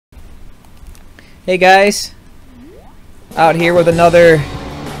Hey guys, out here with some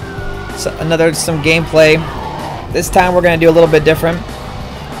gameplay. This time we're gonna do a little bit different.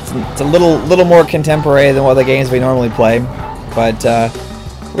 It's a little more contemporary than what the games we normally play, but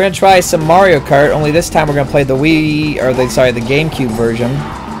we're gonna try some Mario Kart. Only this time we're gonna play the the GameCube version.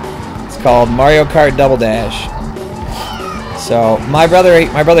 It's called Mario Kart Double Dash. So my brother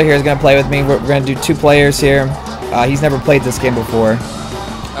here is gonna play with me. We're gonna do 2 players here. He's never played this game before.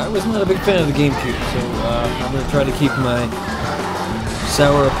 I was not a big fan of the GameCube, so I'm going to try to keep my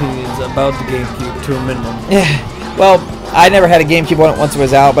sour opinions about the GameCube to a minimum. Yeah, well, I never had a GameCube once it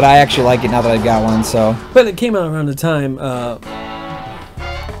was out, but I actually like it now that I've got one, so... But it came out around the time,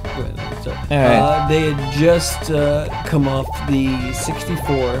 they had just come off the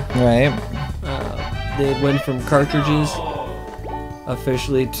 64. Right. They went from cartridges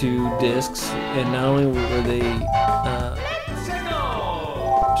officially to discs, and not only were they...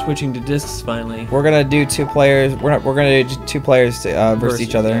 switching to discs finally. We're gonna do 2 players. We're gonna do 2 players to, versus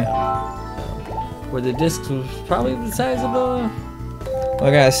each other. Yeah. Where the discs was probably the size of a. We're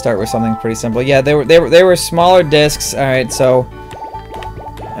gonna start with something pretty simple. Yeah, they were smaller discs. All right, so.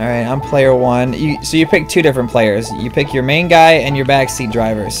 All right, I'm player 1. So you pick 2 different players. You pick your main guy and your backseat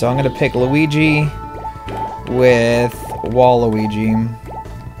driver. So I'm gonna pick Luigi with Waluigi.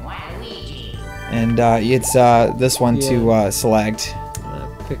 And it's this one to select.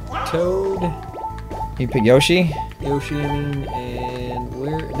 Pick Toad. You pick Yoshi? Yoshi, I mean, and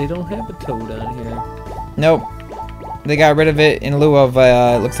where they don't have a Toad on here. Nope. They got rid of it in lieu of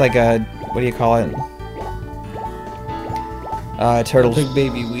looks like a, what do you call it? Turtles. Pick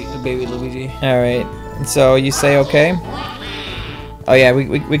baby Luigi. All right. So you say okay? Oh yeah,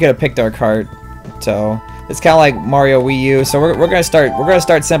 we could have picked our cart. So it's kind of like Mario Wii U. So we're gonna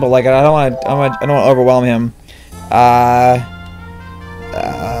start simple. Like I don't want to overwhelm him.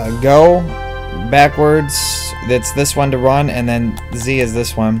 Go backwards. That's this one to run, and then Z is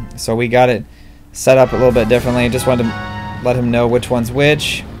this one. So we got it set up a little bit differently. Just wanted to let him know which one's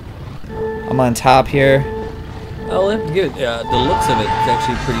which. I'm on top here. I'll have to give it. The looks of it is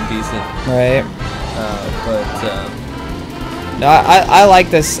actually pretty decent. Right. No, I like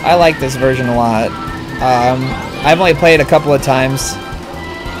this. I like this version a lot. I've only played it a couple of times.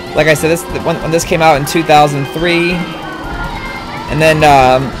 Like I said, when this came out in 2003. And then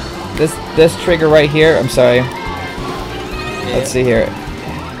this trigger right here. I'm sorry. Yeah. Let's see here.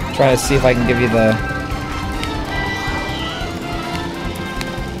 I'm trying to see if I can give you the.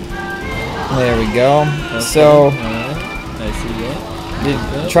 There we go. Okay. So I see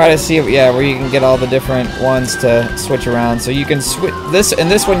that. Try to see where you can get all the different ones to switch around. So you can switch this and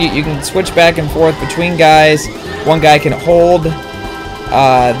this one. You can switch back and forth between guys. One guy can hold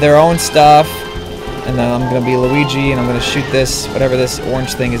their own stuff. And then I'm gonna be Luigi, and I'm gonna shoot this, whatever this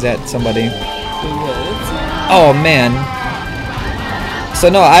orange thing is, at somebody. Oh man! So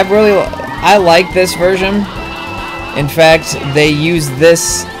no, I like this version. In fact, they use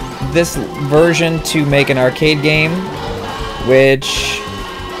this version to make an arcade game, which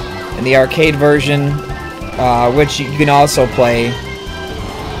in the arcade version, which you can also play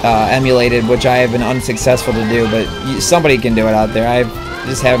emulated, which I have been unsuccessful to do, but somebody can do it out there. I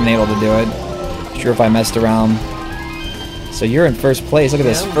just haven't been able to do it. Sure if I messed around. So you're in first place. Look at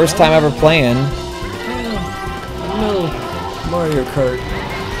this. First time ever playing. No Mario Kart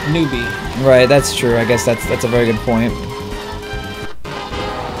newbie. Right, that's true. I guess that's a very good point.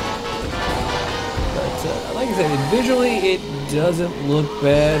 But like I said, visually it doesn't look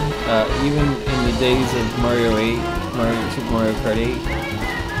bad. Even in the days of Mario 8, Super Mario Kart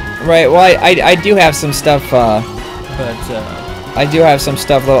 8. Right. Well, I do have some stuff. I do have some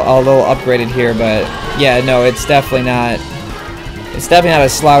stuff a little upgraded here, but yeah, no, it's definitely not. It's definitely not a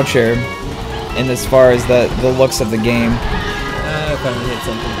sloucher, in as far as the looks of the game. I finally hit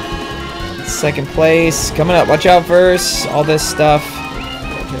something. Second place coming up. Watch out first. All this stuff.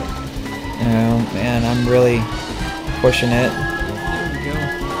 Oh man, I'm really pushing it. There we go.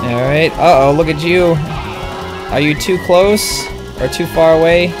 All right. Uh-oh, look at you. Are you too close or too far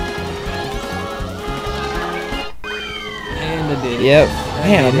away? Yep.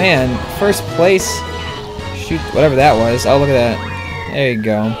 Man, oh man. First place. Shoot, whatever that was. Oh, look at that. There you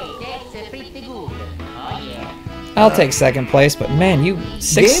go. I'll take second place, but man, you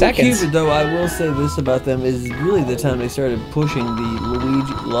 6 seconds. GameCube, though, I will say this about them, is really the time they started pushing the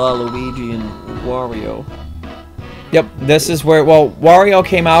Luigi and Wario. Yep. This is where, well, Wario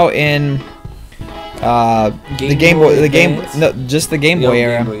came out in the Game Boy, no, just the Game Boy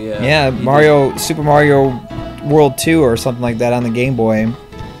era. Game Boy, yeah, Mario, Super Mario World 2 or something like that on the Game Boy.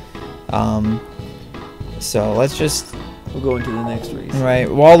 So let's just we'll go into the next race. Right.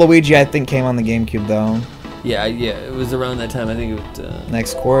 Waluigi, I think, came on the GameCube though. Yeah, it was around that time. I think it was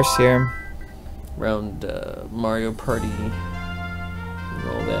Next course here. around Mario Party and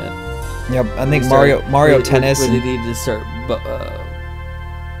all that. Yep, I think Mario Tennis. Where they needed to start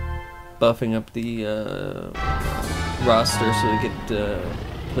buffing up the roster so they could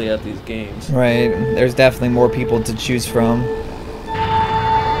play out these games. Right. There's definitely more people to choose from.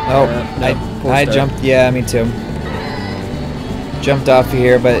 Oh, I jumped. Yeah, me too. Jumped off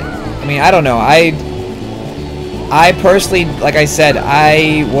here, but I mean, I don't know. I personally, like I said,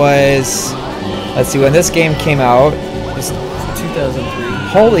 I was. Let's see, when this game came out. 2003.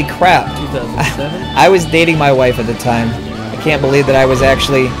 Holy crap! 2007. I was dating my wife at the time. I can't believe that I was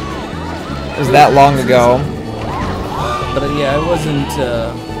actually. It was that long ago. But yeah, I wasn't.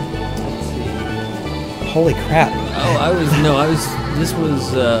 Let's see. Holy crap! Oh, I was. This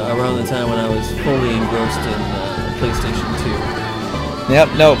was around the time when I was fully engrossed in PlayStation 2. Yep.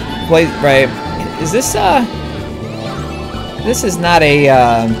 No. Right. Is this This is not a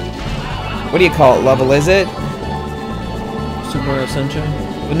what do you call it? Level, is it? Super Mario Sunshine?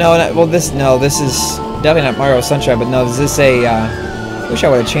 No. This is definitely not Mario Sunshine. But no, is this a? Wish I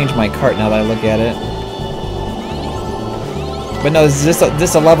would have changed my cart now that I look at it. But no, is this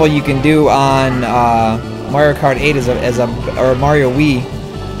a level you can do on Mario Kart 8 or Mario Wii?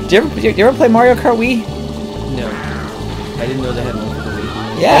 Did you ever play Mario Kart Wii? No, I didn't know they had one for the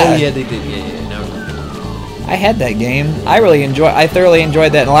Wii. Yeah. Oh yeah, they did. Yeah. No. I had that game. I thoroughly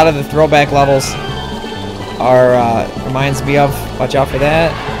enjoyed that. And a lot of the throwback levels are reminds me of. Watch out for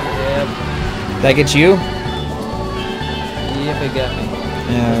that. Yep. Did that get you? Yep, it got me.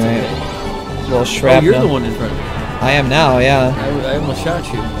 Yeah, right. Okay. Little shrapnel. Oh, you're the one in front of me. I am now, yeah. I almost shot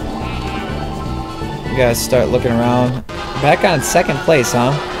you. You gotta start looking around. Back on second place,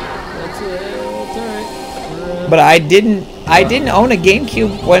 huh? That's alright. But I didn't own a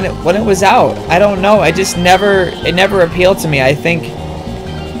GameCube when it was out. I don't know. It never appealed to me. I think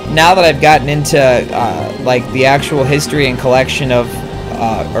now that I've gotten into like the actual history and collection of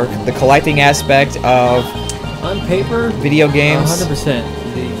or the collecting aspect of on paper video games, 100%.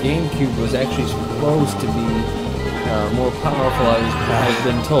 The GameCube was actually supposed to be more powerful. I've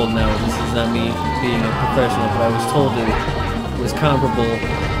been told. Now this is not me being a professional, but I was told it was comparable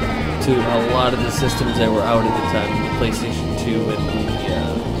to a lot of the systems that were out at the time, the PlayStation 2 and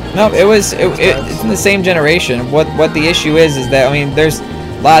the. No, it's in the same generation. What the issue is that, I mean, there's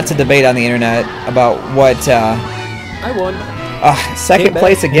lots of debate on the internet about what. I won. Second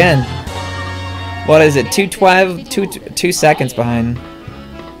place again. What is it? 2 seconds behind.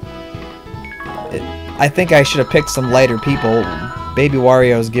 I think I should have picked some lighter people. Baby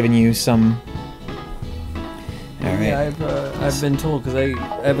Wario's giving you some. All right. Yeah, I've been told, because I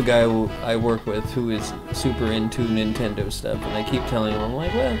have a guy who I work with who is super into Nintendo stuff, and I keep telling him, I'm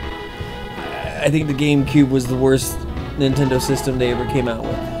like, well, I think the GameCube was the worst Nintendo system they ever came out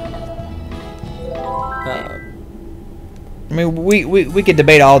with. I mean, we could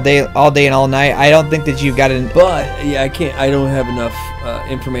debate all day and all night. I don't think that you've got an. But yeah, I can't. I don't have enough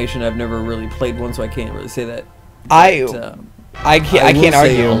information. I've never really played one, so I can't really say that. I can't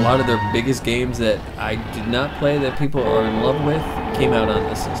argue. A lot of their biggest games that I did not play that people are in love with came out on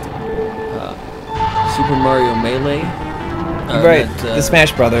this system. Super Mario Melee. Right, the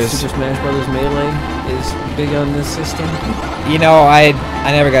Smash Brothers. Super Smash Brothers Melee is big on this system. You know, I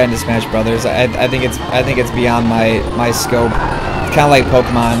never got into Smash Brothers. I think it's beyond my scope. It's kind of like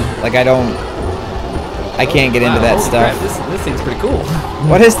Pokemon. Like I can't get into that stuff. Crap, this thing's pretty cool.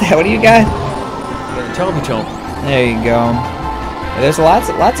 What is that? What do you got? Chompy Chomp. There you go. There's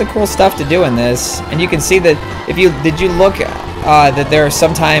lots of cool stuff to do in this, and you can see that if you look that there are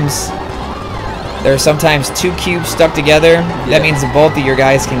sometimes two cubes stuck together. Yeah. That means that both of your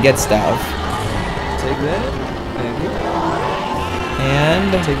guys can get stuff. Take that. Thank you.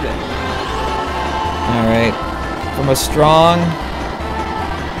 And take that. All right. From a strong.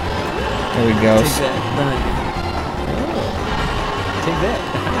 There we go. Take that. Oh. Take that.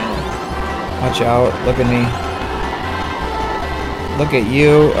 Watch out. Look at me. Look at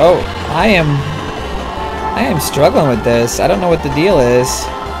you. Oh, I am struggling with this. I don't know what the deal is.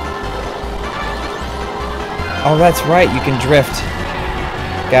 Oh, that's right. You can drift.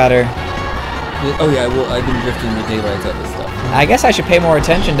 Got her. Oh yeah, well, I've been drifting the daylights out of this stuff. I guess I should pay more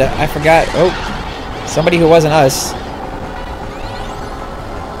attention to. I forgot. Oh, somebody who wasn't us.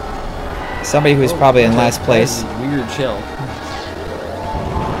 Somebody who's probably in last place. Weird shell.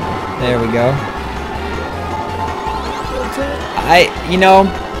 There we go. You know,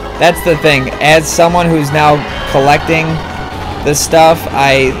 that's the thing. As someone who's now collecting this stuff,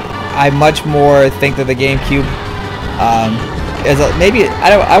 I much more think that the GameCube Maybe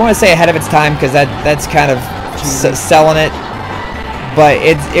I want to say ahead of its time because that's kind of selling it, but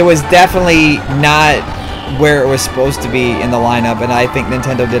it was definitely not where it was supposed to be in the lineup, and I think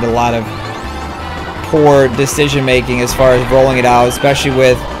Nintendo did a lot of poor decision making as far as rolling it out, especially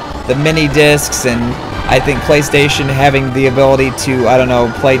with the mini discs, and I think PlayStation having the ability to, I don't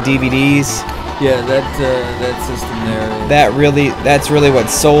know, play DVDs. Yeah, that system there. That's really what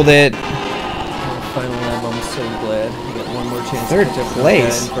sold it. Final lap, I'm so glad. I got one more chance Third to catch up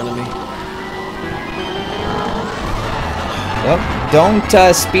place. in front of me. Well, don't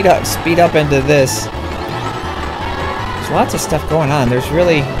speed up into this. There's lots of stuff going on. There's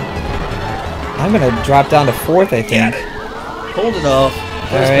really. I'm gonna drop down to 4th, I think. Hold it off.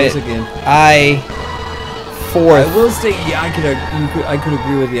 First place again. 4th. I will say, yeah, I could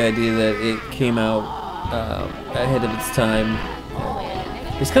agree with the idea that it came out ahead of its time.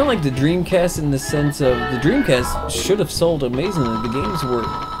 It's kind of like the Dreamcast in the sense of the Dreamcast should have sold amazingly. The games were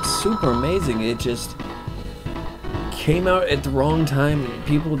super amazing. It just came out at the wrong time, and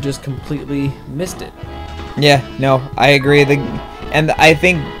people just completely missed it. Yeah, no, I agree. And I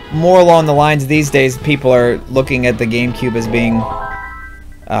think more along the lines these days, people are looking at the GameCube as being.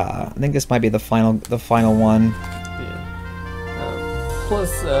 I think this might be the final one. Yeah.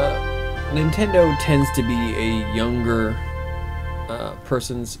 Plus, Nintendo tends to be a younger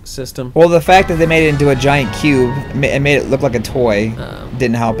person's system. Well, the fact that they made it into a giant cube and made it look like a toy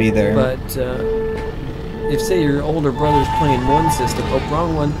didn't help either. But if, say, your older brother's playing one system,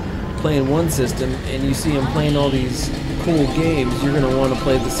 wrong one, playing one system, and you see him playing all these cool games, you're going to want to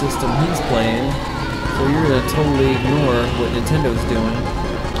play the system he's playing, so you're going to totally ignore what Nintendo's doing.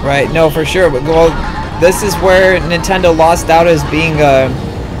 Right, no, for sure. But well, this is where Nintendo lost out as being a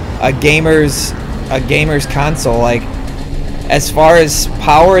gamer's console. Like, as far as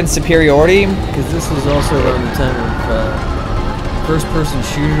power and superiority, because this was also around the time of first-person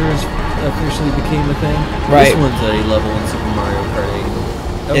shooters officially became a thing. Right. This one's at a level in Super Mario Kart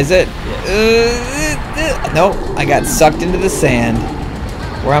 8. Oh, is it? Yes. Nope, I got sucked into the sand.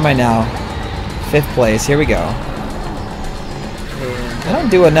 Where am I now? 5th place. Here we go. I don't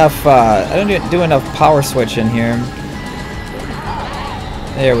do enough. I don't do enough power switching here.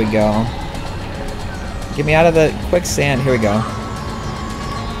 There we go. Get me out of the quicksand. Here we go.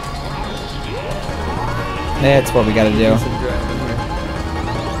 That's what we gotta do.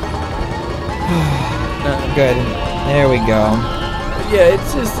 Good. There we go. Yeah,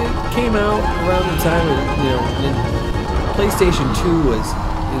 it's just it came out around the time of, you know, PlayStation 2 is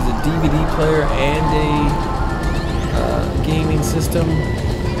a DVD player and a gaming system.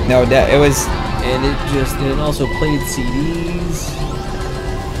 No, it was. And it also played CDs,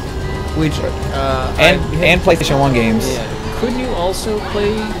 which and PlayStation 1 games. Yeah. Couldn't you also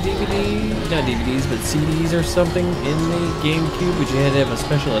play not DVDs, but CDs or something in the GameCube, but you had to have a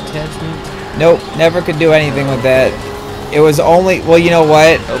special attachment? Nope, never could do anything with that. It was only, well, you know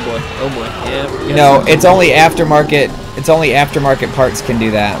what? Oh boy, yeah. No, it's only aftermarket. It's only aftermarket parts can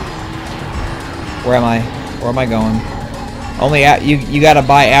do that. Where am I? Where am I going? Only you got to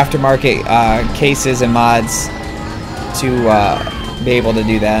buy aftermarket cases and mods to be able to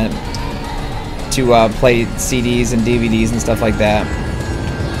do that. To play CDs and DVDs and stuff like that.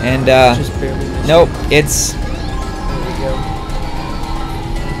 And just barely nope, it's. There we go.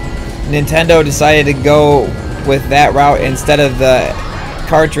 Nintendo decided to go with that route instead of the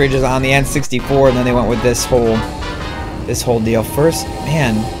cartridges on the N64, and then they went with this whole deal. First,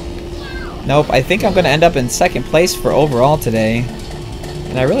 man, nope. I think I'm gonna end up in 2nd place for overall today,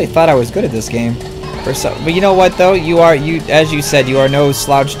 and I really thought I was good at this game. But you know what though? As you said, you are no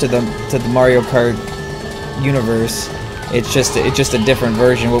slouch to the Mario Kart universe. It's just a different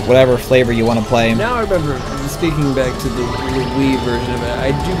version, whatever flavor you want to play. Now I remember, speaking back to the Wii version of it,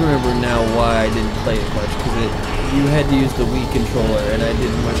 I do remember now why I didn't play it much, because you had to use the Wii controller, and I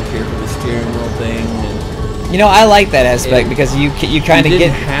didn't much care for the steering wheel thing. And you know, I like that aspect because you kind of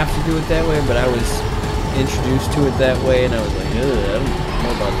didn't have to do it that way, but I was introduced to it that way, and I was like, ugh, I don't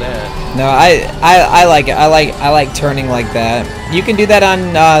know about that. No, I like it. I like turning like that. You can do that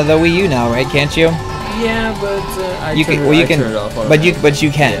on the Wii U now, right? Can't you? Yeah, but I turn it off. But you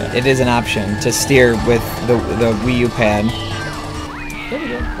can. Yeah. It is an option to steer with the Wii U pad. There we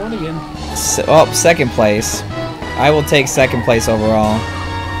go. One again. So, 2nd place. I will take 2nd place overall.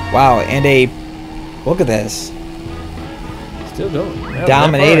 Wow, and look at this. Still going.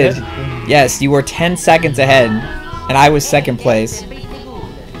 Dominated. Yes, you were 10 seconds ahead, and I was 2nd place.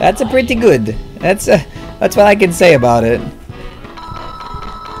 That's a pretty good. That's what I can say about it.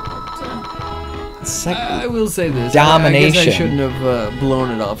 I will say this. Domination. I guess I shouldn't have blown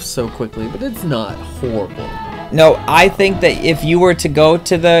it off so quickly, but it's not horrible. No, I think that if you were to go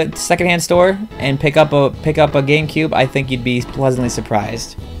to the secondhand store and pick up a GameCube, I think you'd be pleasantly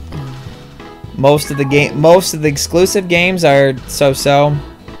surprised. Most of the exclusive games are so-so.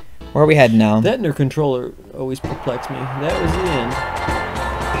 Where are we heading now? That and their controller always perplexed me. That was the end.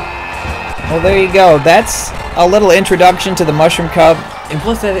 Well, there you go. That's a little introduction to the Mushroom Cup. And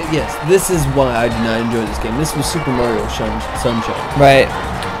plus that, yes, this is why I did not enjoy this game. This was Super Mario Sunshine. Right.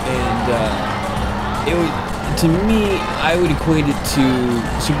 And it was, to me, I would equate it to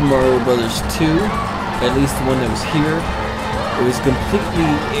Super Mario Brothers 2, at least the one that was here. It was completely,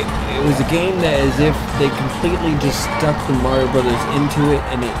 it was a game that as if they completely just stuck the Mario Brothers into it,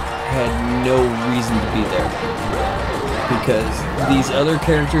 and it had no reason to be there. Because these other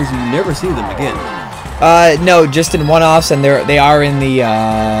characters, you never see them again. No, just in one-offs, and they are in the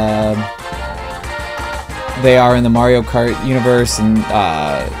Mario Kart universe and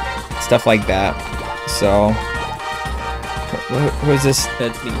stuff like that. So, who is this?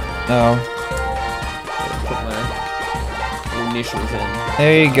 That's me. Oh, Put my initials in.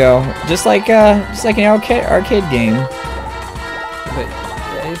 there you go. Just like an arcade game. But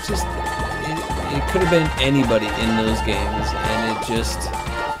it's just, it could have been anybody in those games, and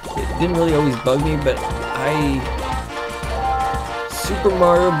it didn't really always bug me, but Super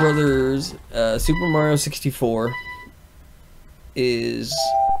Mario Brothers, Super Mario 64 is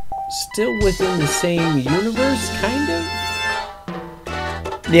still within the same universe, kind of.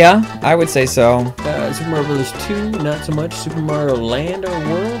 Yeah, I would say so. Super Mario Brothers 2, not so much. Super Mario Land or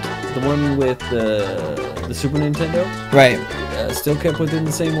World, the one with the Super Nintendo, Right. still kept within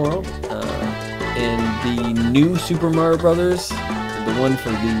the same world. And the new Super Mario Brothers, the one for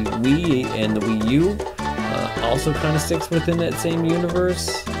the Wii and the Wii U, also kind of sticks within that same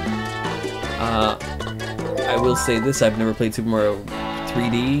universe. I will say this, I've never played Super Mario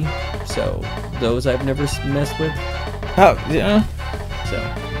 3D, so those I've never messed with. Oh, yeah. So,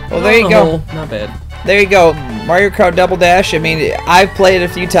 Well, there you go. Not bad. There you go. Mario Kart Double Dash. I mean, I've played it a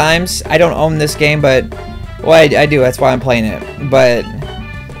few times. I don't own this game, but well, I do. That's why I'm playing it. But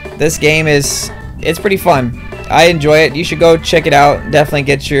this game it's pretty fun. I enjoy it. You should go check it out. Definitely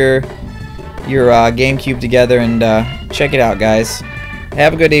get your GameCube together and check it out, guys.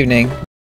 Have a good evening.